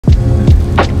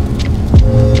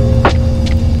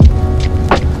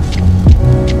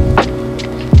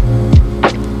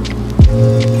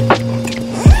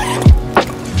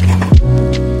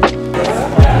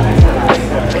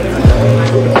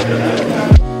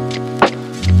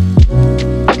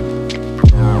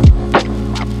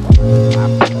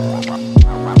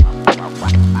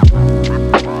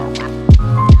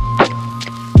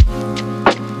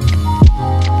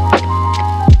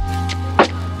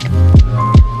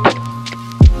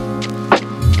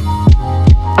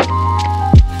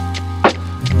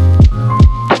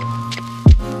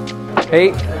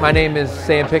Hey, my name is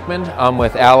Sam Pickman. I'm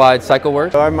with Allied Cycle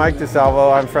Works. I'm Mike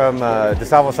DeSalvo. I'm from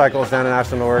DeSalvo Cycles down in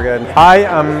Ashland, Oregon. Hi,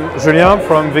 I'm Julien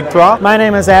from Victoire. My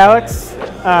name is Alex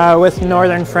with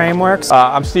Northern Frameworks.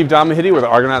 I'm Steve Domahidi with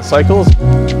Argonaut Cycles.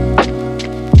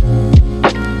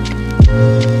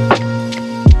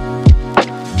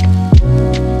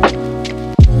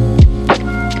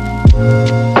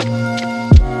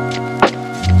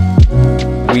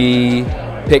 We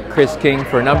picked Chris King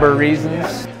for a number of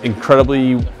reasons.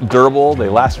 Incredibly durable, they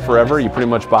last forever. You pretty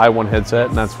much buy one headset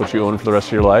and that's what you own for the rest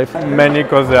of your life. Mainly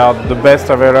because they are the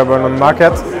best available on the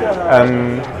market,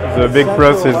 and the big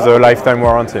plus is the lifetime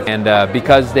warranty. And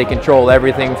because they control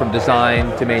everything from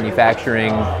design to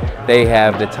manufacturing, they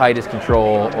have the tightest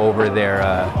control over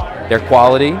their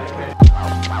quality.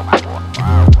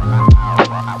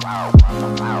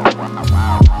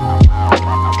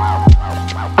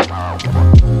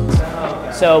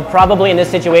 So probably in this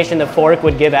situation, the fork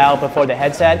would give out before the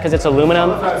headset because it's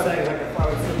aluminum.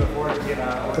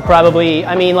 Probably,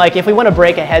 I mean, like if we want to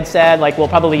break a headset, like we'll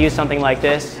probably use something like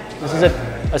this. This is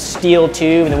a steel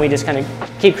tube, and then we just kind of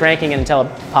keep cranking it until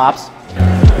it pops.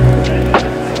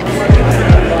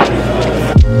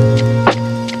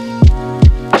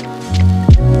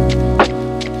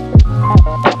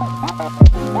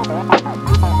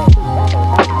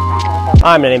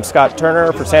 Hi, my name's Scott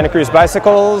Turner for Santa Cruz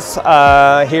Bicycles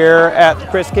here at the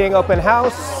Chris King Open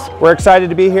House. We're excited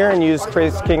to be here and use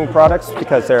Chris King products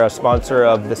because they're a sponsor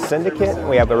of the Syndicate.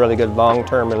 We have a really good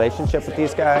long-term relationship with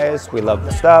these guys. We love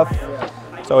the stuff.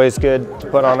 It's always good to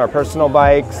put on our personal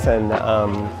bikes, and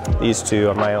these two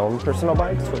are my own personal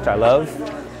bikes, which I love.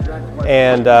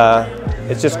 And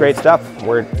it's just great stuff.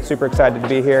 We're super excited to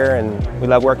be here, and we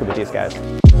love working with these guys.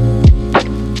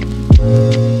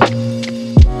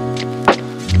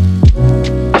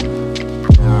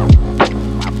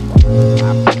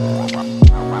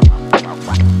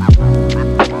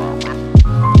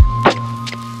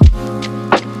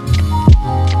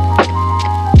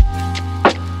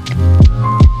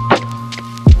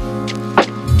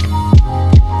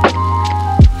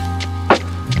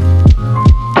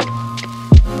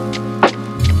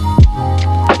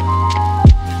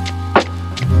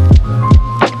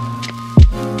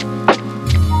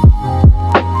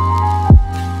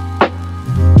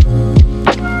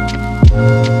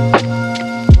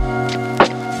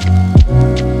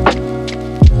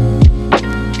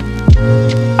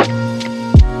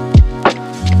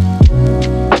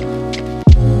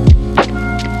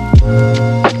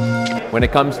 When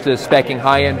it comes to speccing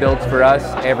high-end builds for us,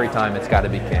 every time it's got to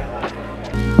be King.